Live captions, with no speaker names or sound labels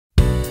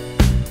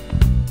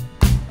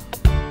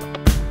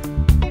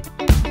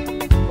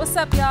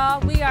What's up, y'all?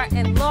 We are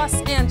in Los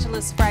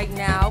Angeles right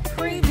now,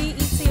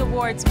 pre-BET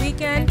Awards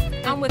weekend.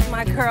 I'm with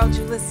my girl,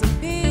 Julissa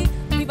B.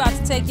 We about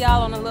to take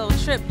y'all on a little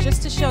trip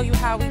just to show you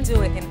how we do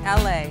it in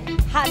LA.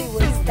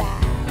 Hollywood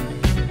style.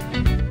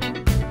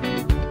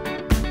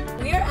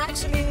 We are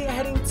actually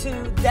heading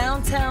to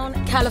downtown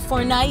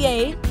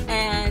California,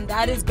 and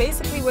that is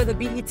basically where the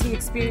BET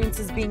experience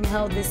is being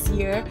held this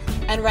year.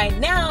 And right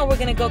now, we're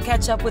gonna go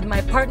catch up with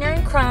my partner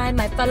in crime,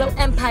 my fellow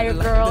Empire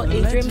girl,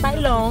 Adrianne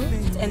Bailon,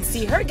 and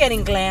see her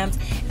getting glammed,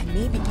 and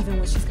maybe even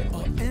what she's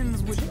gonna eat.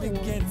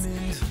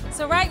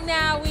 So right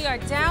now, we are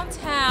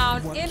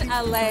downtown in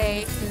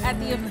LA at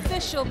the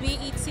official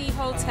BET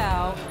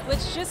Hotel, which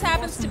just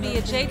happens to be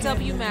a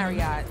JW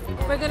Marriott.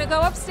 We're gonna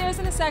go upstairs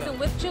in a second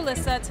with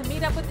Julissa to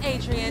meet up with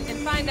Adrianne and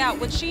find out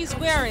what she's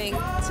wearing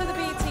to the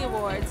BET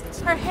Awards,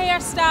 her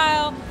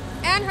hairstyle,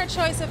 and her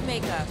choice of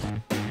makeup.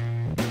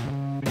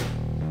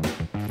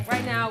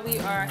 Right now, we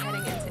are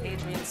heading into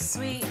Adrianne's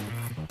suite,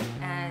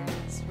 and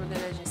we're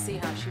gonna just see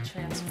how she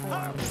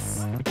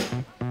transforms.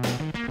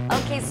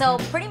 Okay, so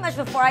pretty much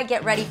before I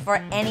get ready for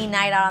any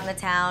night out on the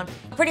town,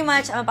 pretty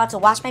much I'm about to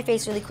wash my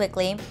face really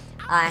quickly.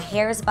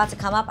 Hair is about to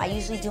come up. I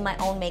usually do my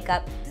own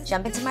makeup,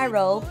 jump into my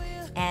robe,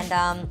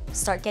 and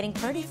start getting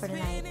pretty for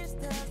tonight.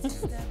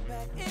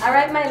 All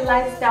right, my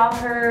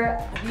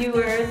LifeStyleHer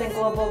viewers and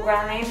global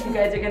grind, you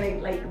guys are gonna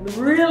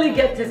really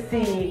get to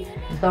see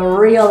The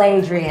real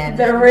Adrianne.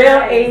 the real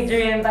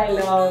Adrianne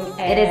Bailon.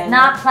 It is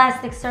not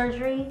plastic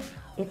surgery,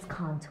 it's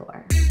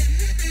contour.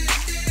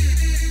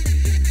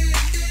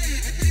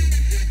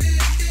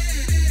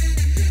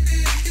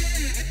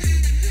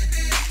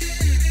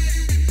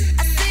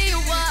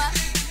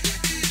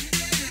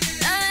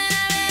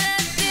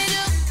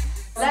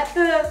 Let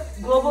the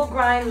global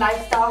grind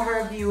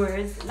LifeStyleHer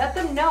viewers, let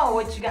them know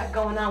what you got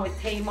going on with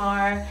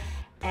Tamar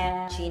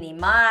and Jeannie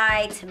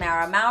Mai,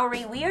 Tamara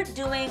Mowry. We are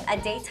doing a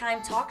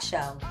daytime talk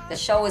show. The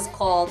show is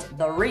called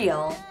The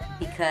Real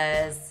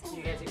because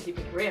you guys are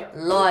keeping it real.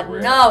 Lord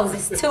knows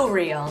it's too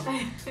real.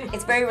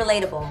 It's very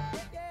relatable.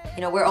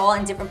 You know, we're all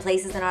in different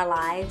places in our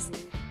lives.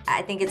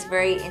 I think it's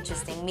very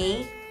interesting.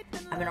 Me,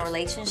 I'm in a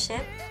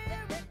relationship.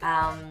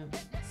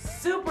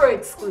 Super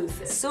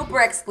exclusive.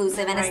 Super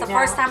exclusive, and it's the Right now.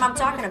 first time I'm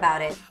talking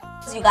about it.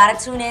 So you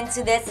gotta tune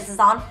into this. This is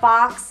on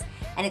Fox,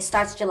 and it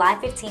starts July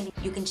 15th.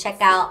 You can check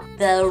out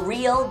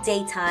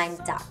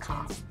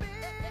therealdaytime.com.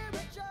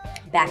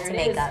 Back There to it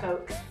is, makeup.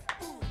 folks.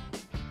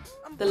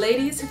 The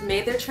ladies have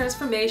made their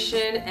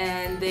transformation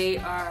and they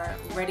are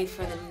ready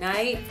for the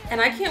night.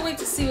 And I can't wait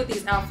to see what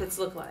these outfits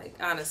look like,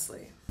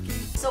 honestly.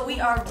 So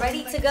we are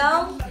ready to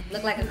go.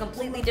 Look like a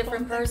completely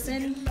different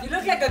person. You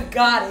look like a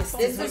goddess.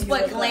 This is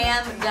what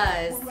glam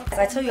does. As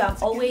I tell you, I'm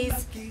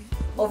always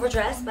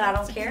overdressed, but I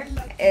don't care.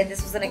 And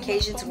this was an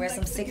occasion to wear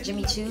some sick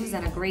Jimmy Choos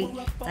and a great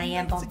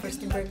Diane von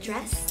Furstenberg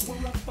dress.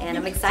 And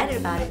I'm excited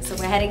about it, so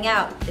we're heading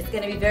out. It's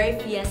gonna be very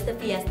fiesta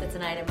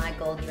tonight in my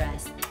gold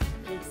dress.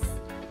 Peace.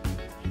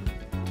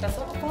 That's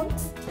all,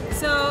 folks.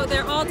 So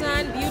they're all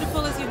done,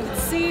 beautiful as you can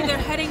see. They're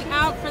heading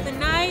out for the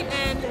night,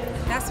 and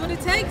that's what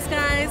it takes,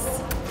 guys.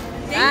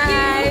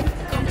 Thank you.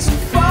 Come too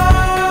far.